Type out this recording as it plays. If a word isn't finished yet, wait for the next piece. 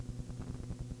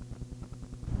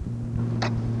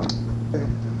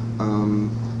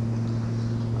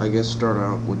I guess start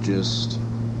out with just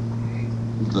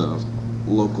the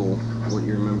local, what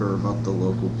you remember about the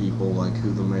local people, like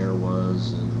who the mayor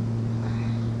was and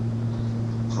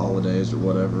holidays or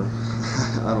whatever.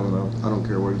 I don't know. I don't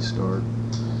care where you start.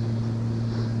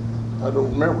 I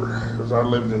don't remember because I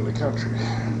lived in the country. We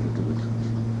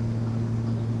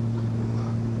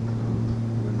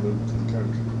moved to the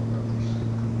country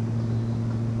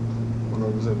when I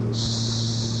was in the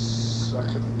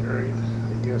second grade.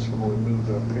 I guess when we moved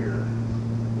up here,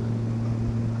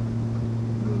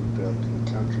 moved out to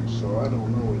the country. So I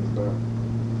don't know anything about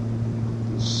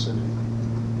this city.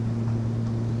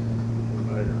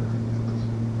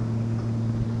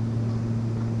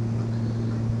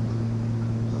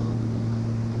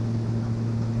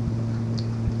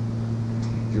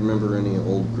 Do you remember any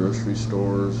old grocery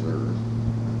stores or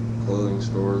clothing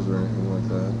stores or anything like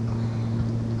that?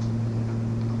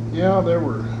 Yeah, there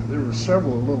were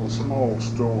several little small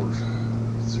stores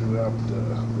throughout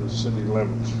the city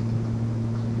limits.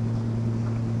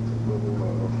 Little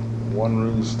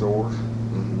one-room stores.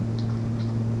 Mm-hmm.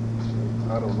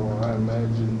 I don't know. I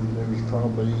imagine there was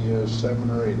probably 7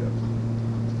 or 8 of them.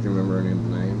 Do you remember any of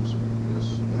the names? Yes.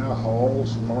 Yeah,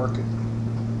 Hall's Market,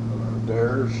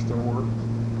 Dare's store.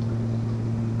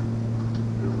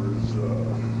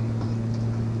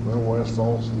 There was West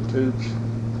Folsom Tubes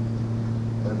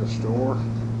had a store,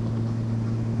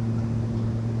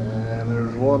 and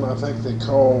there's one I think they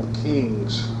called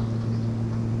King's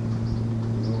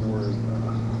over in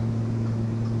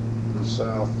the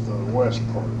southwest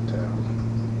part of town.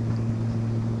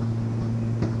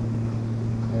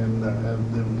 And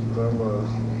there was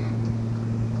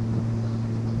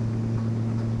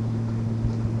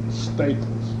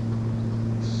Staples,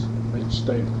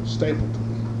 Stapleton.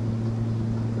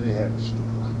 They had a store.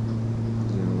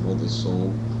 You know what they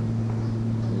sold?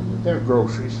 They're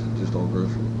groceries. Just all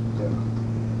groceries. Yeah.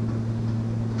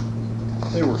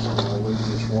 They were small. They were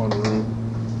just one-room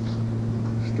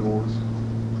stores,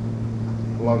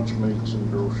 lunch meats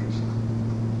and groceries.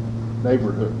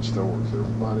 Neighborhood stores.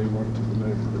 Everybody went to the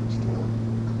neighborhood store.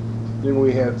 Then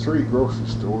we had 3 grocery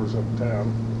stores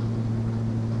uptown.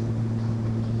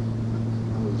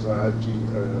 It was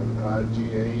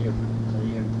IGA and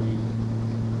A&P.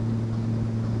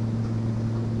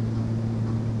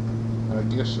 I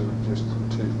guess it was just the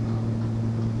 2.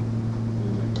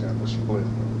 And they kind of split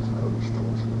with other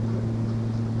stores.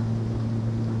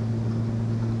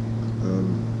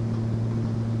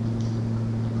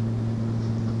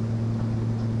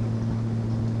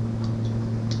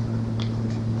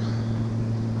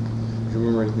 Do you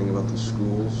remember anything about the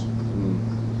schools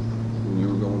when you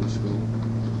were going to school?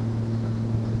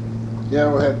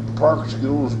 Yeah, we had Park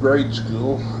School, was grade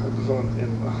school. It was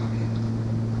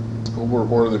over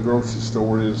where the grocery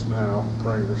store is now,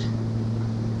 Pringer's.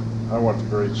 I went to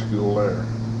grade school there.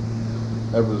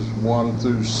 That was 1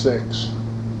 through 6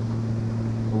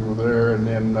 over there, and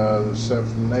then the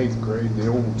 7th and 8th grade, the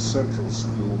old Central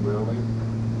School building.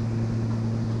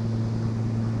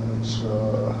 That's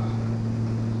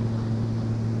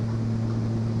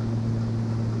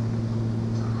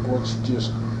what's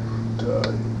just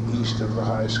east of the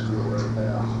high school right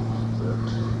now.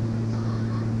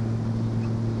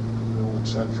 The old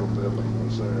Central building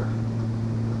was there.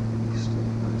 East of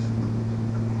high school.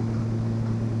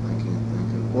 I can't think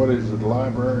of it. What is it,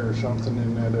 library or something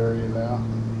in that area now?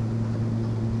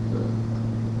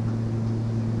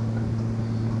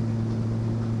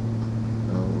 I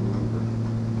don't remember.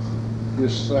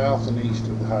 Just south and east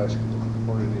of the high school,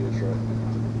 where it is right now.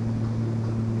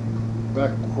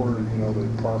 Back where, they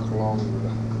park along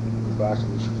the back of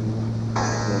the school.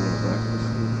 Along the back of the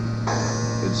school?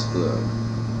 It's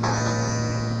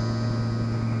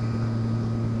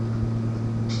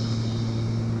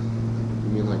you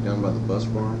mean like down by the bus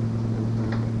barn?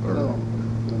 Or, No,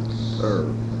 it's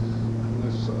or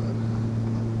this side.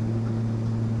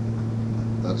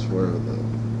 that's where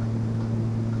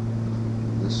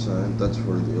this side, that's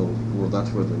where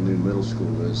that's where the new middle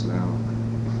school is now.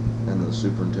 And the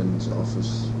superintendent's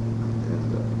office,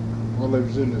 and Well, it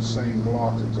was in the same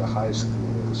block as the high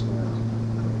school is now.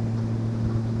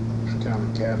 It's kind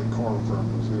of catty corner from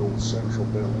it was the old Central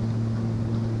building.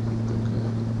 okay.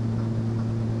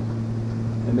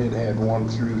 And it had 1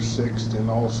 through 6th and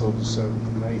also the 7th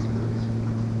and 8th grade.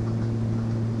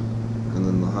 And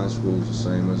then the high school is the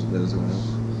same as it is now.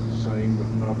 Same, but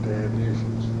not the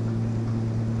additions.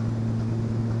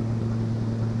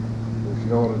 There's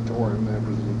the auditorium, that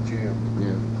was the gym.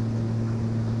 Yeah.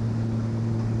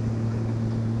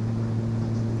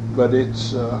 But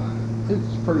it's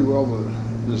pretty well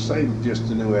the same, just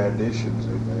the new additions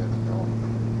they've added on.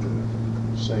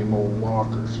 The same old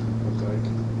lockers, I think.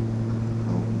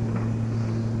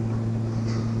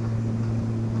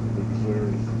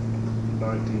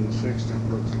 1960,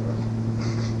 looks like.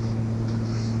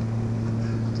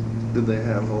 Did they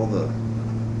have all the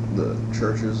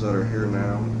churches that are here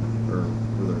now, or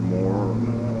were there more or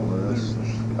No, less?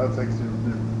 I think they're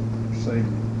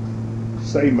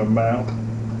same amount.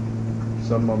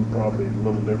 Some of them probably a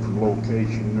little different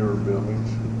location, newer buildings.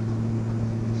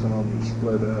 Some of them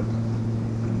split up,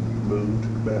 moved.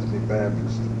 Bethany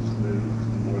Baptist was new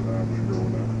when I was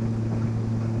growing up.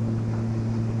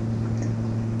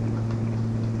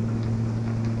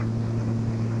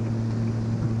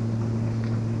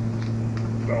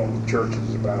 All the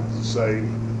churches about the same.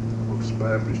 Brooks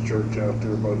Baptist Church out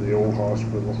there by the old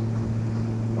hospital,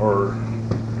 or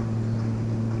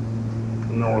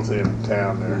north end of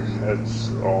town there.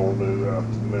 That's all new out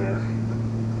in there.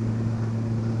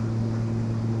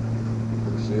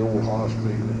 There's the old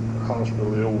hospital,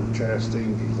 the old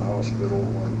Chastines was the hospital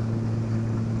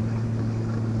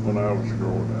when I was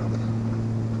growing up.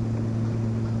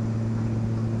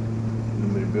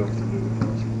 And they built a new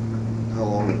hospital. How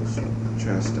long was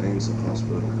Chastain's the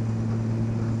hospital?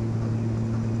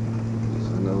 'Cause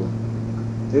I know.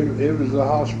 It was the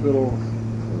hospital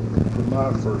when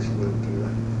I first lived here.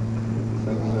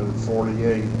 That was in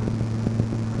 48,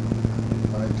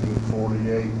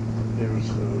 1948. It was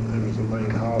the main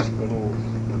hospital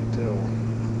until,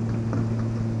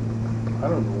 I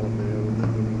don't know when it was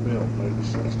built, maybe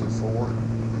 64,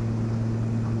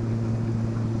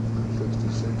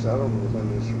 66. I don't know when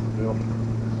this was built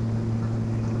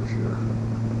for sure.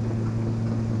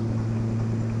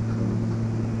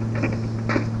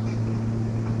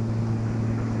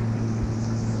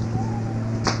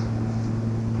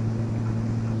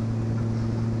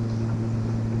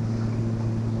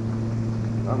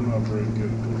 I'm not very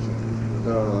good at this.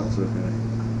 No, that's okay.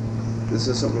 This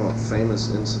is something about famous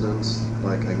incidents.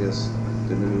 Like, I guess,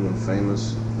 did anyone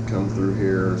famous come through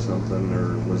here or something,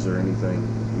 or was there anything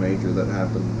major that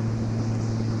happened?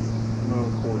 Well,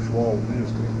 of course, Walt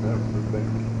Disney, that was a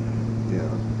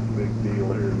Yeah. big deal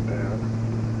here in town.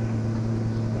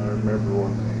 I remember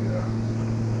when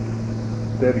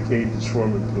they dedicated the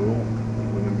swimming pool,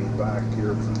 when he was back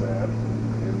here for that,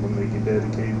 and when they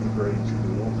dedicated the grade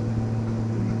school,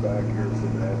 he was back here for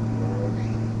that. You know, it was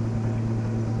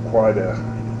quite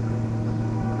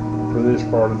for this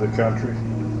part of the country.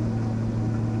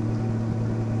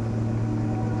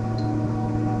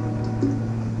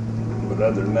 But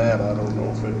other than that, I don't know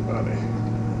if anybody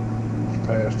who's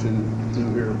passed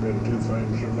through here been too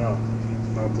famous or not.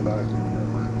 Not that I can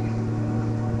remember.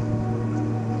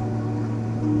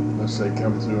 Unless they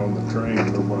come through on the train,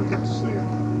 nobody gets to see them.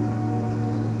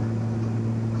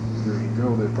 Years ago,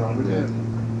 they probably did.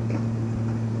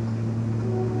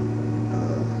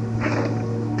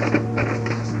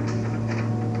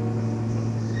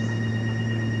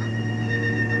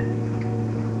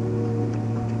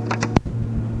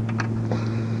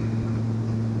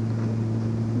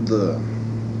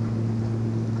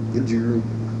 Did you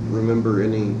remember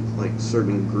any, like,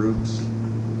 certain groups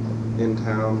in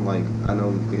town? Like, I know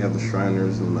we have the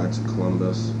Shriners and the Knights of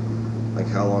Columbus. Like,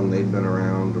 how long they'd been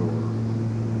around, or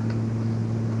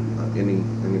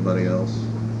anybody else?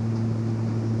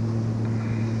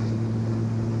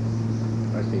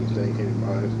 I can't think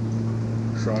anybody.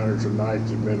 Shriners and Knights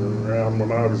have been around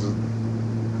when I was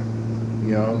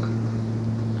young.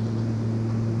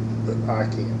 But I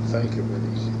can't think of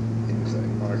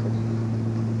anything, Michael.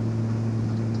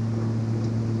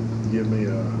 Give me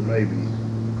a maybe.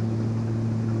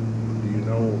 Do you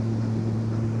know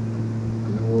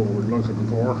what we're looking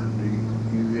for?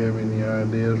 Do you have any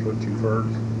ideas what you've heard?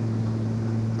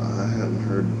 I haven't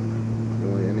heard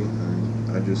really anything.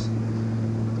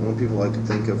 The only people I could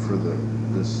think of for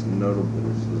this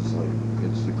notables is, like,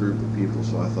 it's a group of people,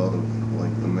 so I thought of,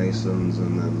 like, the Masons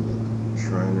and then the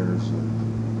Shriners.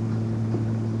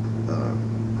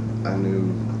 I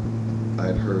knew,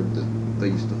 I'd heard that they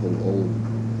used to hold old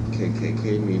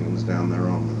KKK meetings down there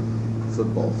on the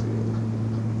football field.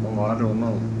 Oh, I don't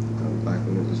know. Back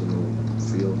when it was an old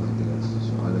field, I guess.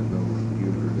 So I didn't know if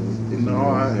you heard anything, No,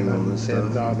 I on this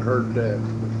had stuff. not heard that.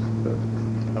 But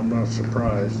I'm not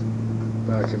surprised.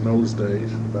 Back in those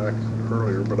days, back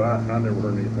earlier, but I never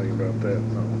heard anything about that.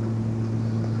 No.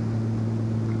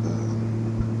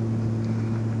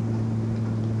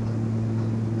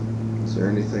 Is there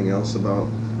anything else about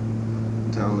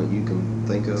town that you can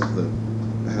think of that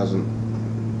I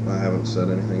haven't said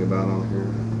anything about on here?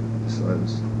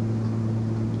 Besides,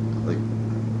 like,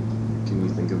 can you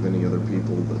think of any other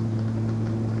people that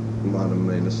might have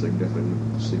made a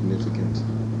significant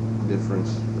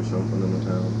difference or something in the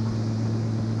town?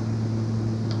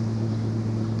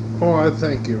 Oh, I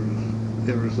think it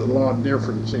was a lot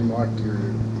different. It seemed like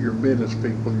your business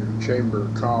people, your Chamber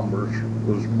of Commerce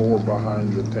was more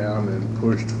behind the town and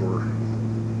pushed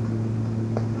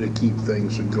to keep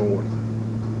things going.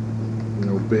 You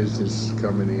know, business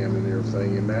coming in and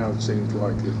everything, and now it seems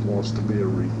like it wants to be a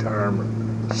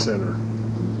retirement center,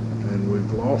 and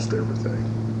we've lost everything.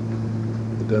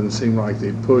 It doesn't seem like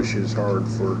they push as hard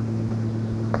for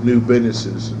new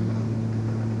businesses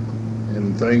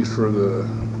and things for the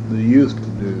youth to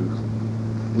do.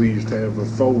 We used to have a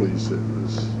Foley's. It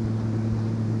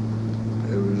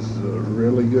was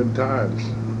really good times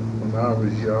when I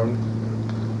was young.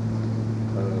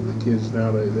 The kids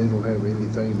now, they don't have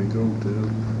anything to go to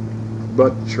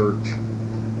but church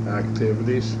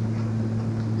activities,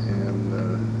 and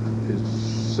it's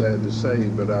sad to say,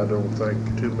 but I don't think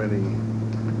too many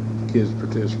kids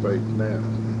participate in that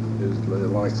as they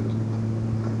like it.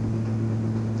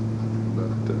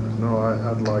 But no,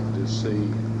 I'd like to see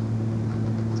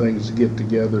things get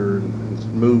together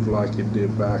and move like it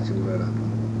did back in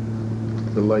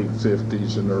the late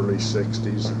 50s and early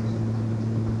 60s,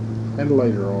 and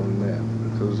later on in that,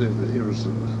 because it was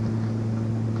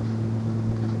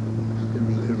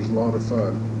a lot of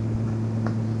fun,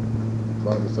 a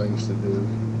lot of things to do.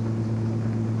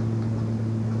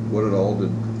 What at all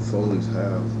did Foley's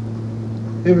have?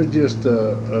 It was just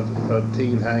a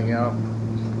teen hangout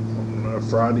on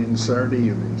Friday and Saturday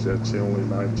evenings. That's the only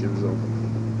night it was open.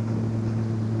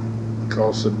 It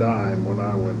cost a dime when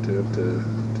I went to it to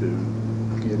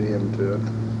get into it.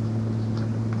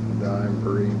 A dime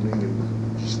per evening,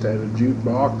 and just had a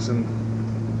jukebox, and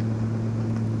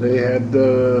they had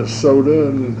soda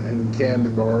and candy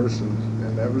bars,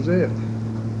 and that was it.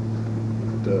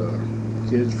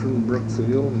 Kids from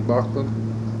Brookfield and Buckland,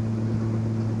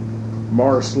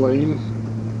 Marceline,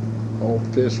 all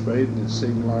participated. It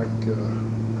seemed like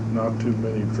not too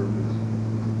many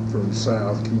from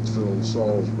South, Keatsville and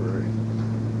Salisbury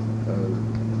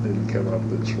didn't come up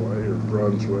this way, or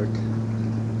Brunswick.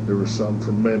 There was some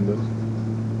from Minden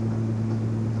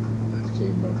that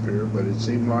came up here, but it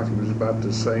seemed like it was about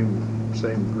the same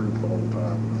group all the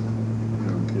time.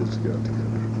 Young kids got together.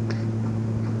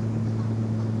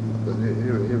 But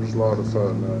it was a lot of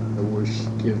fun. I wish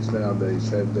kids nowadays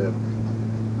had that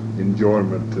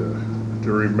enjoyment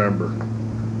to remember.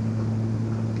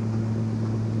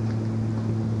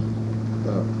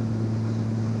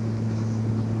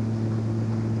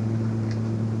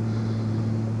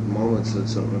 Mom had said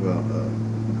something about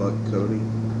Buck Cody.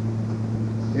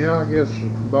 Yeah, I guess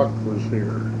Buck was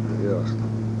here. Yeah. I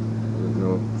didn't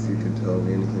know if you could tell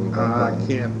me anything about that. I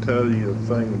can't tell you a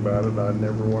thing about it. I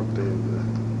never went to the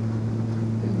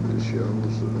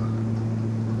shows.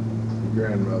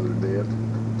 Grandmother did.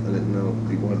 I didn't know.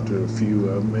 We went to a few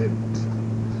of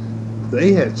them.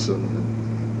 They had some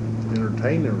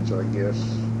entertainers, I guess,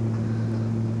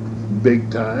 big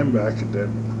time back at that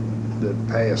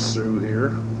passed through here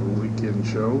for weekend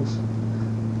shows.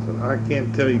 But I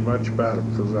can't tell you much about them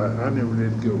because I never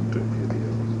did go to any of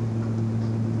them.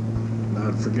 And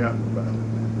I'd forgotten about it.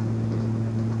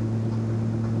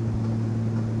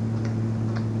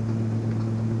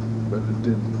 But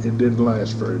it didn't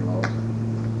last very long.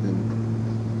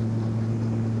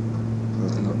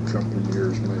 A couple of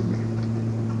years maybe.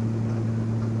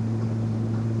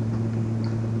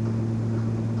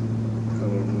 I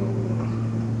don't know.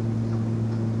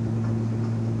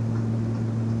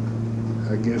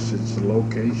 I guess it's the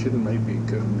location. Maybe it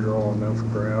couldn't draw enough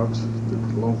crowds. The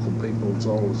local people's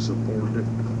always supported it.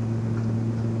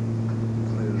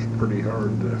 It was pretty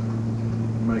hard to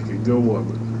make a go of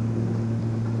it.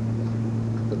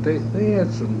 But they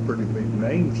had some pretty big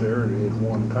names there at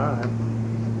one time.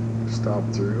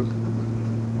 Stopped through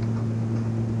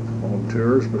on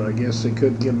tours, but I guess they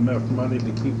couldn't get enough money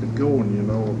to keep it going, you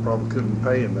know, or probably couldn't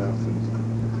pay enough,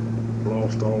 and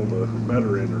lost all the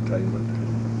better entertainment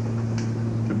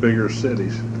to bigger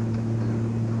cities.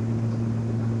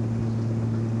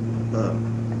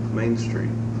 Main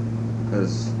Street.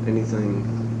 Has any of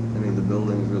the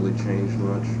buildings really changed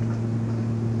much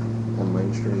on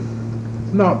Main Street?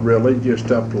 Not really,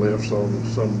 just uplifts on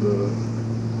some of the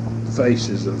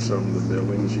faces of some of the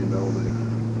buildings, you know.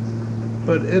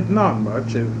 But not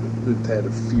much. It had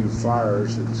a few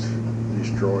fires. It's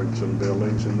destroyed some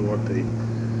buildings and what they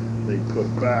put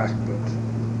back. But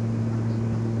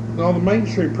no, the Main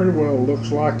Street pretty well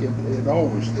looks like it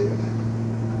always did.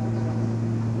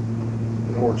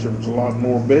 Of course, there was a lot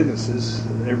more businesses.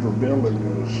 Every building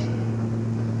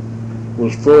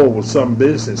was full with some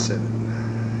business in it.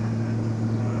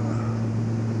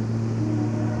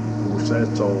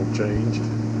 That's all changed.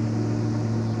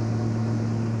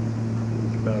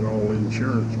 It's about all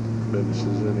insurance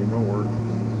businesses anymore.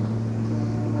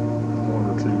 One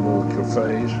or Two little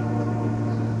cafes.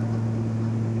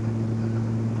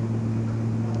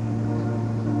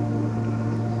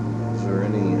 Is there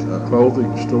any,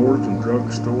 Clothing stores and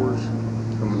drug stores.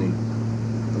 how many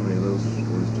of those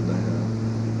stores did they have?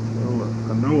 Well,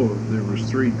 I know there was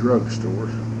 3 drug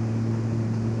stores.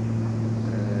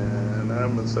 And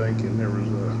I'm thinking there was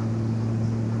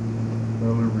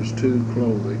there was 2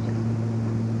 clothing.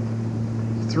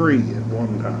 3 at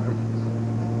one time.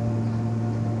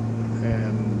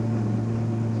 And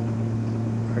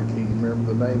I can't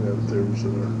remember the name of it. There was a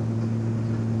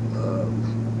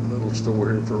little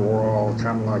store here for a while,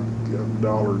 kind of like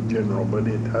Dollar General, but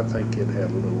I think it had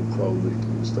a little clothing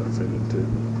and stuff in it too.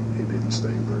 It didn't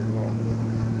stay very long.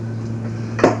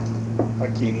 I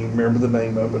can't even remember the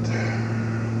name of it.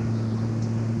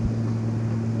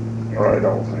 Right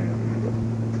offhand.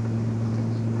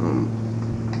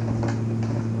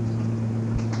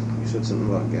 You said something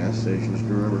about gas stations. Do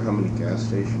you remember how many gas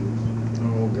stations?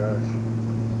 Oh gosh.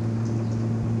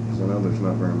 'Cause I know there's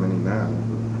not very many now.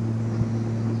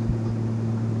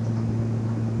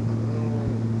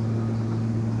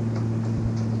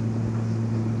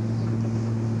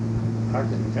 I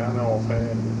can kind of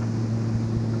offhand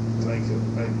think of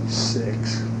maybe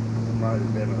 6. There might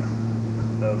have been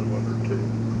another one or 2.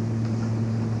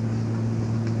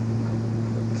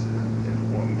 But at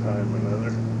one time or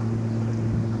another.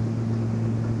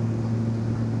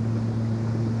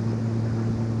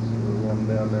 The one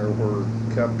down there where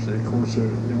Cups, of course,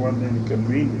 there wasn't any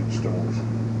convenience stores.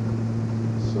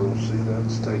 So see,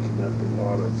 that's taking up a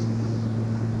lot of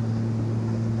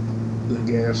the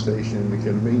gas station and the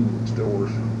convenience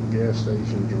stores. Gas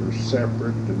stations were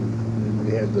separate, and then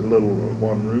we had the little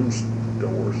one-room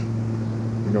stores,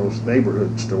 you know,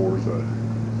 neighborhood stores,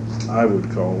 I would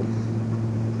call them.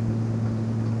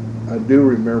 I do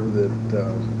remember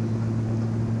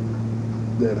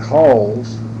that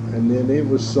Halls, and then it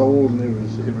was sold, and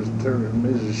it was turned to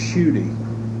Mrs. Schutte.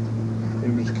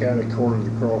 It was kind of cornered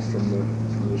across from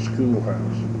the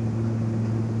schoolhouse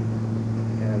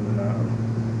and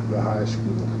the high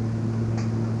school,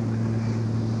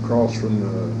 across from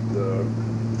the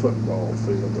football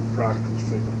field, the practice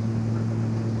field.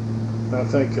 I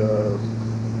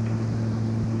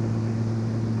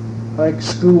think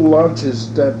school lunches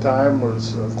at that time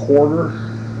was a quarter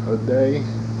a day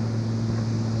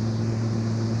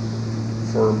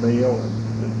for a meal,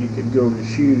 and you could go to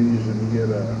Schutte's and get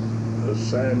a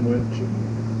sandwich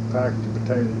and packed of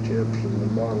potato chips and a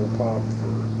bottle of pop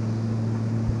for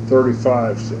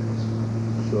 35 cents.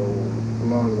 So a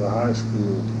lot of the high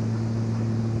school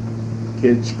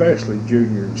kids, especially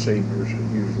junior and seniors,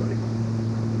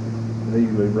 they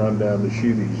usually run down to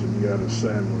Schutte's and got a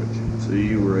sandwich. So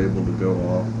you were able to go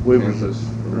off We campus? was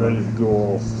ready to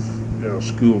go off,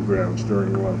 school grounds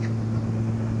during lunch.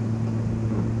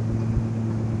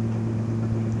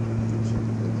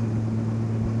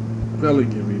 Really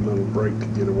give you a little break to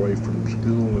get away from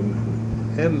school,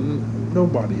 and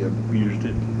nobody abused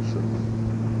it, so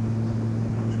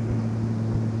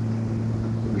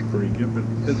it was pretty good.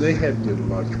 But they had good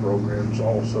lunch programs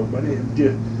also, but it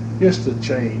just a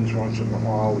change once in a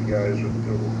while. The guys would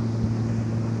go,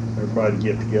 everybody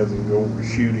get together and go over to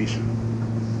Schutte's.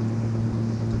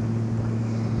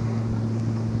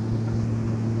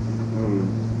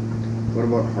 What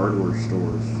about hardware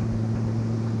stores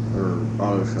or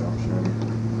auto shops?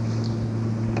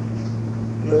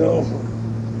 Well,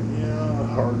 yeah,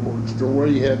 hardware store.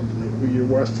 Well, you had your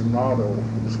Western Auto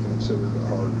was considered a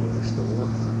hardware store.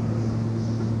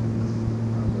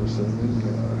 I'm assuming.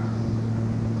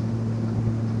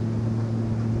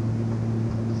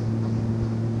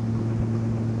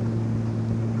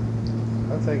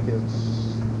 I think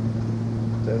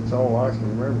that's all I can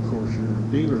remember. Of course, your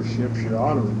dealerships, your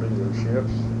auto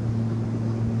dealerships.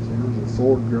 There was a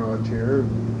Ford garage here, a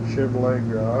Chevrolet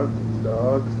garage,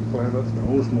 Dodge, Plymouth, an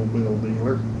Oldsmobile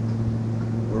dealer.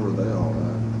 Where were they all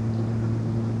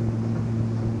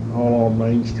All on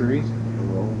Main Street. at?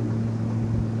 Well,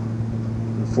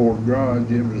 The Ford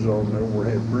garage, it was on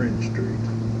Overhead Bridge Street.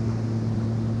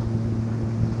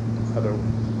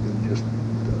 Just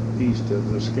east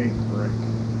of the skating rink.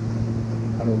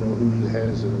 I don't know who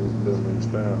has those buildings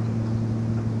now.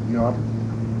 Goddard?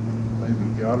 Maybe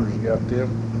Goddard's got them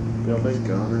buildings.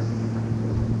 Goddard.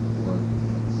 What?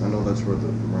 I know that's where the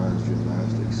Ryan's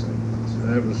Gymnastics Center is.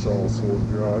 That was all Ford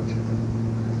garage.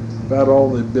 About all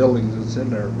the buildings that's in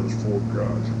there was Ford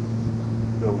garage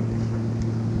buildings.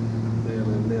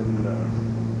 And then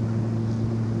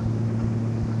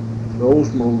the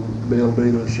Oldsmobile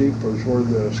dealership was where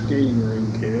the skating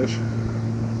rink is,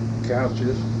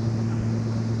 couches.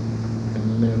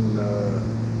 And then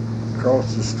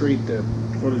across the street, that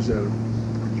what is that?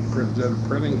 Is that a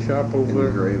printing shop over there?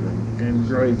 Engraving.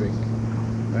 Engraving.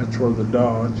 That's where the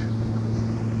Dodge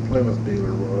Plymouth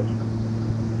dealer was.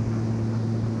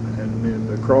 And then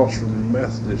across from the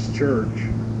Methodist Church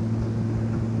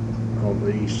on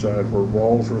the east side where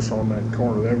Walls was on that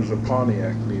corner, there was a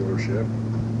Pontiac dealership.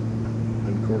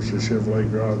 And of course the Chevrolet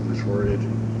garage is where it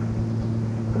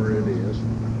is.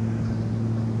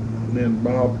 And then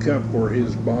Bob Cup, where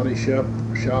his body shop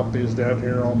is down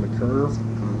here on the curve,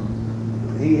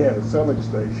 he had a filling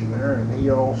station there, and he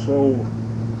also,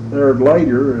 there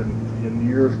later, in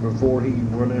years before he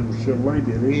went into Chevrolet,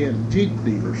 he had a Jeep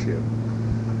dealership.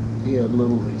 He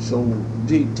sold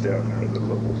Jeeps down there, the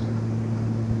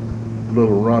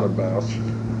little runabouts.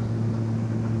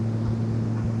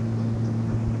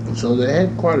 So they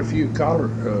had quite a few car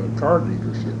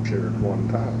dealerships here at one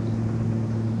time.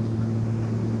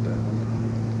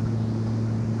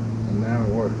 And now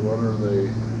what are they?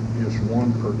 Just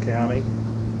one per county,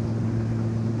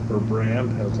 per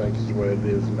brand. I think is the way it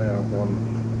is now. One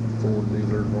Ford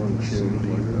dealer, one Chevy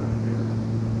dealer.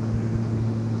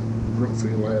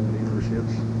 Brookfield had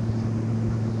dealerships.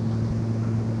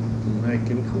 And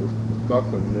Macon, of course,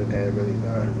 Buckland didn't have any,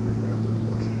 I remember.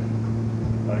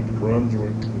 But I think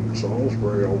Brunswick and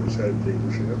Salisbury always had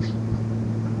dealerships.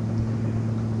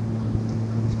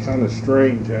 It's kind of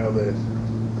strange how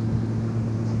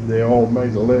they all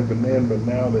made a living then, but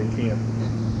now they can't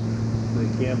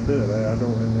do it. I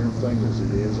don't, and everything as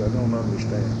it is, I don't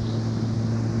understand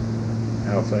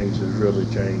how things has really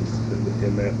changed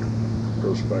in that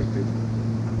perspective.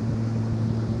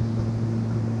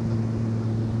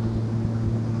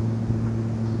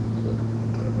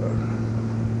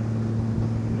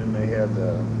 Then they had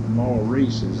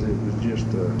Maurice's. It was just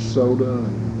a soda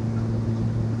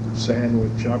and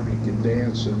sandwich shop. You could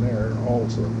dance in there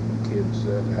also. Kids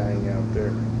that hang out there.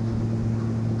 And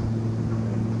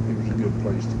it was a good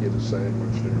place to get a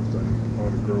sandwich and everything. A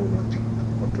lot of grown-ups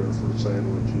went there for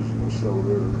sandwiches and a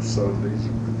soda or Sundays.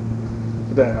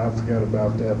 But I forgot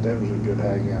about that. That was a good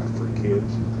hangout for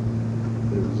kids.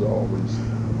 It was always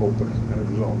open. It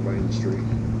was on Main Street.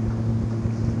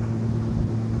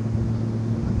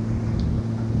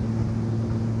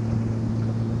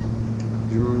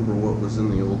 Do you remember what was in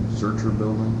the old Searcher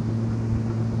building?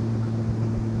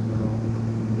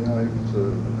 Yeah, it was a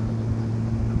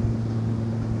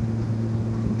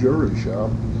jewelry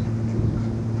shop.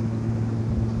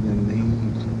 And he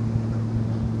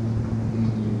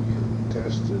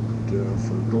tested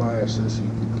for glasses. He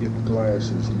could get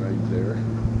glasses made there.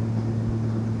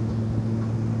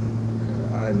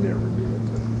 I never did.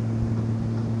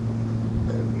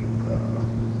 And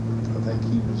I think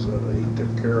he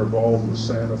took care of all the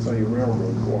Santa Fe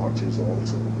Railroad watches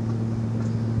also.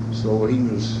 So he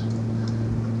was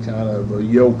kind of a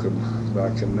yokum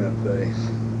back in that day.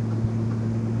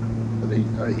 But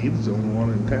he was the only one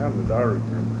in town that I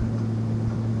remember.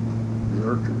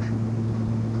 Searchers.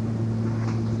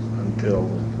 Until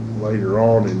later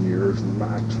on in years,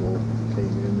 Maxwell came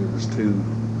in. There was two.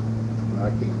 I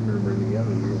can't remember any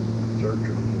other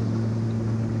Searchers.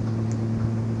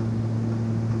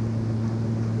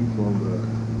 He's one of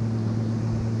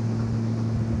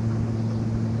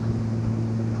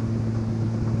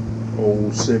the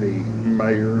old city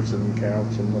mayors and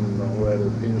councilmen and all that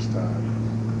of his time.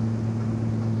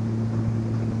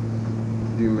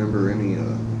 Do you remember any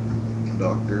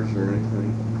doctors or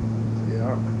anything?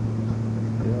 Yeah,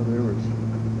 there was.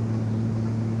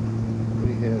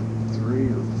 We had 3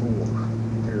 or 4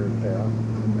 here in town.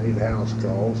 We made house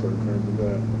calls. I remember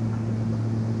that,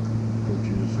 which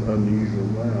is unusual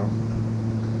now.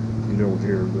 You don't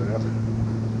hear that.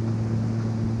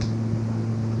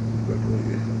 But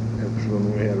that was when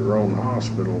we had our own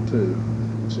hospital too.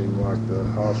 It seemed like the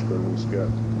hospitals got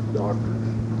doctors,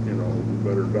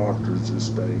 better doctors this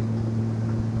day.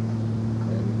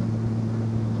 And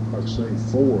like I say,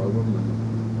 4 of them,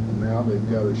 and now they've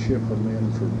got to ship them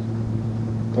in from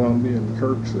Columbia and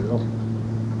Kirksville.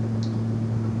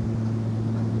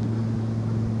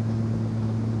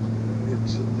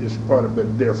 It's quite a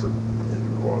bit different than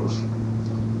it was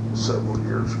several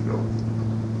years ago.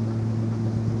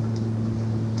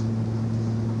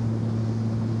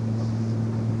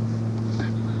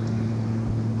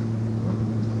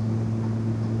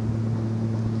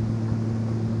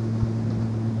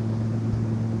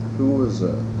 Who was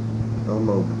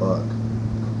Elmo Buck?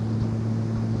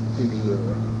 He was a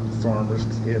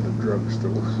pharmacist. He had a drugstore.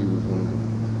 He was one of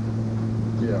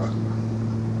Yeah.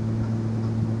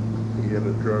 He had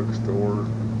a drugstore.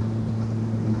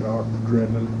 Doc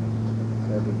Drennan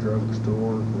had a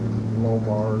drugstore. And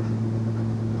Lomar's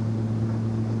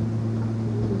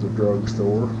was a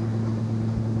drugstore.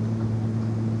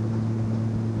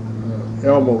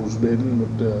 Elmo's didn't,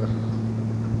 but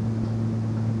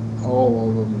all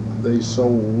of them, they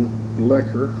sold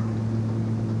liquor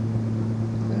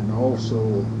and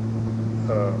also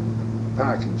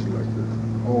packaged liquor.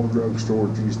 All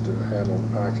drugstores used to handle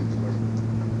packaged liquor.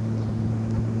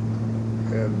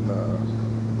 And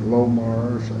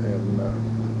Lomar's and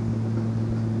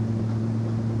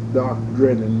Doc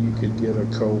Drennan, you could get a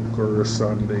Coke or a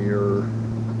Sundae or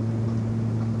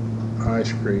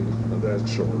ice cream of that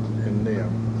sort in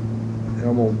them.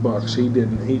 Elmo Bucks, he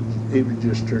didn't, he was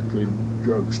just strictly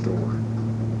drugstore.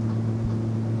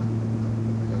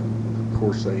 And of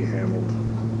course they handled,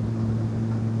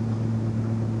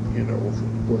 you know,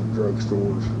 what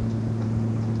drugstores,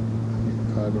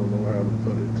 I don't know how to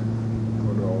put it,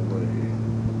 what all the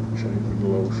shaving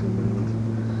lotion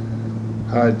and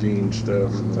hygiene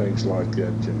stuff and things like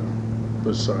that, you know,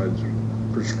 besides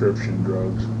prescription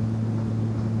drugs.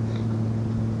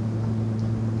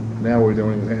 Now we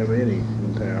don't even have any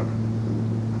in town.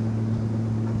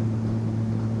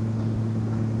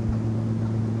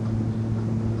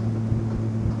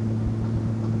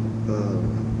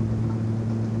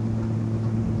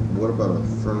 What about a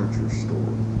furniture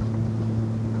store?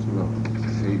 No,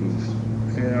 Hayden's.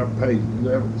 Yeah, I paid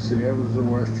that. See, that was the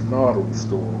Western Auto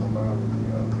store when I was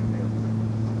young.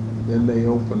 Then they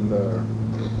opened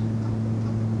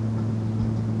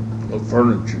a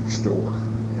furniture store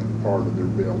in part of their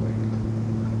building,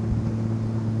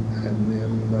 and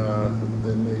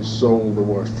then they sold the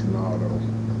Western Auto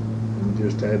and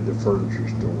just had the furniture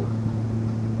store.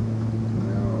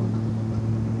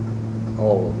 Now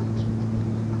all of it's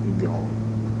gone.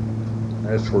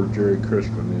 That's where Jerry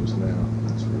Crispin is now.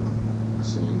 That's where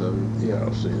C&W.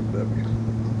 Yeah, C&W.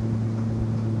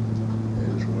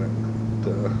 Is when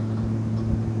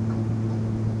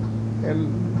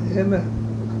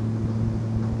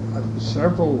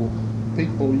several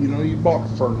people, you know, you bought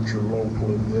furniture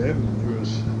locally then, and it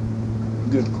was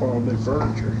good quality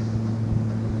furniture.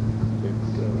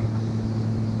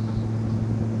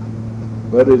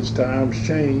 But as times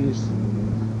changed,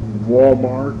 and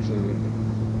Walmart and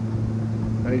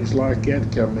things like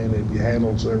that come in, it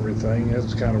handles everything.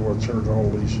 That's kind of what's hurt all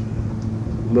these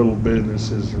little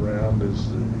businesses around, is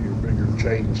your bigger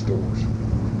chain stores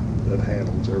that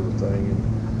handles everything. And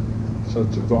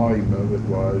such a volume of it,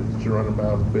 why it's run them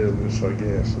out of business, I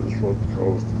guess, is what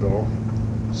caused it all.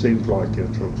 Seems like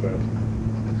that's what's happening.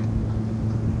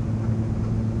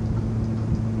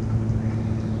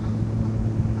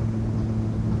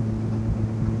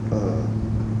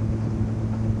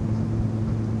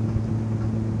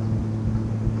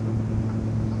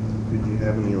 Did you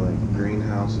have any like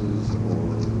greenhouses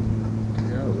or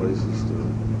places to?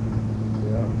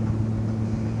 Yeah.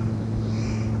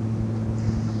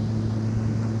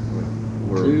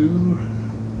 Where? Two.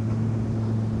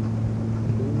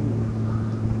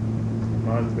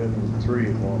 Might have been three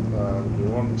at one time. The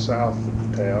one south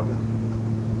of town,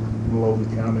 below the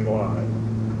county line.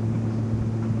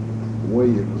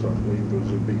 Williams, I believe, was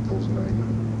the people's name.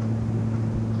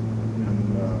 And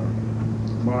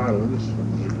Milan's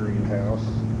was a greenhouse.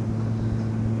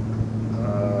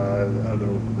 I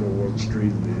don't know what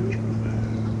street it is, but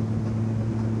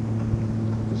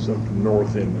it's up the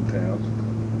north end of town.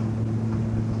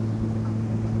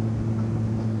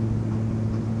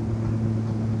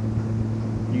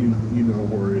 You know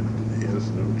where it is,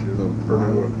 don't you?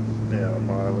 Milan? Yeah,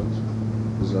 Milan's.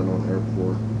 Is that on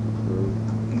Airport Road?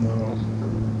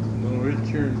 No, it's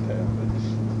here in town. It's,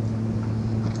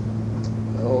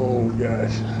 oh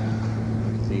gosh, I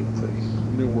can't think.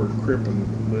 You know where Crippen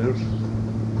lives?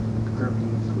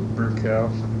 Crippen's the brick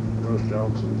house, Russ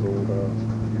Johnson's old house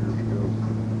years ago.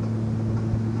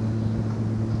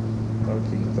 I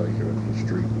can't think of any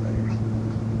street names.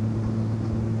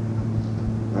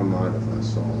 I might if I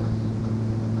saw it.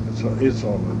 It's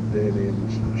on a dead end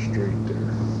street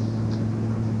there.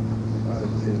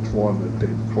 It's one that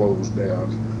they've closed down.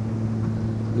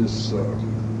 This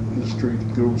street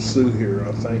goes through here.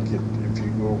 I think if you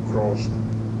go across the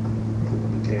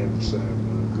Kansas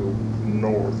Avenue, go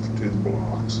north 2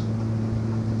 blocks.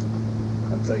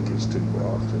 I think it's 2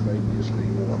 blocks. It may just be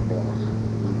 1 block.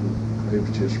 It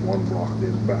was just 1 block,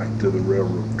 then back to the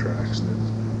railroad tracks, and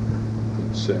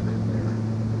it's set in there.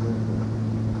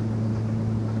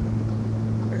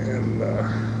 And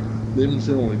them's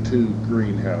the only 2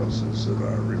 greenhouses that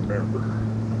I remember.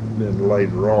 Then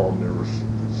later on, there was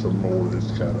some more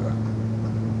that's kind of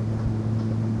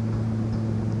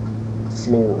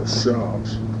floral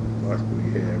shops like we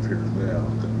have here now,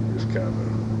 that we just kind of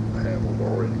handled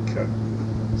already cut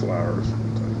flowers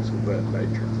and things of that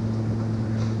nature.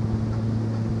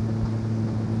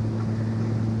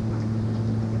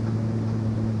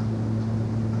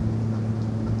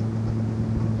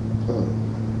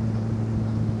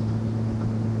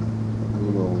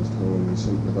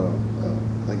 something about,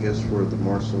 I guess where the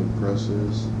Marston Press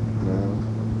is now.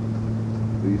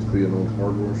 There used to be an old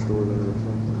hardware store there or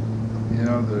something.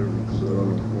 Yeah, there Was it was, on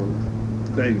the corner?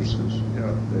 Davis's,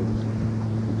 yeah. Davis.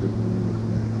 I couldn't remember the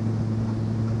name.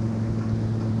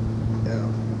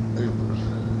 Yeah, it was.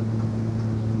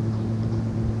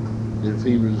 If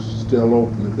he was still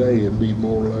open today, it'd be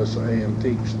more or less an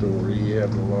antique store. He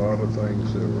had a lot of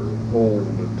things that were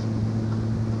old and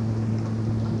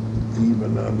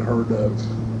even unheard of.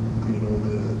 You know,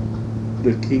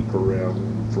 the keep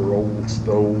around for old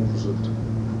stoves, and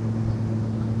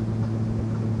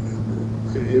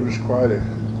it was quite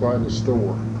a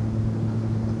store.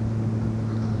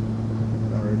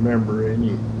 I remember, and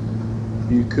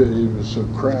you could, it was so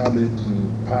crowded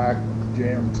and packed,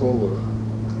 jammed full of,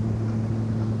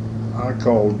 I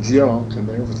called junk, and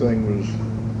everything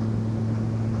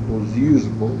was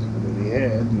usable that he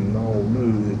had, and all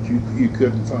knew that you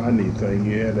couldn't find anything.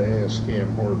 You had to ask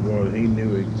him where it was. He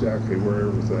knew exactly where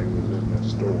everything was in that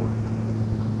store.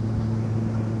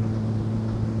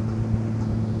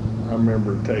 I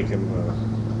remember taking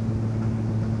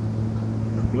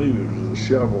I believe it was a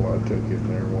shovel I took in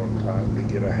there one time to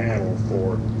get a handle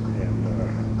for it, and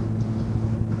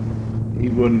he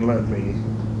wouldn't let me.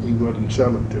 He wouldn't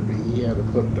sell it to me. He had to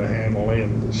put the handle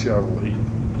in the shovel. He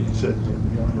said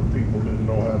younger people didn't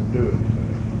know how to do it.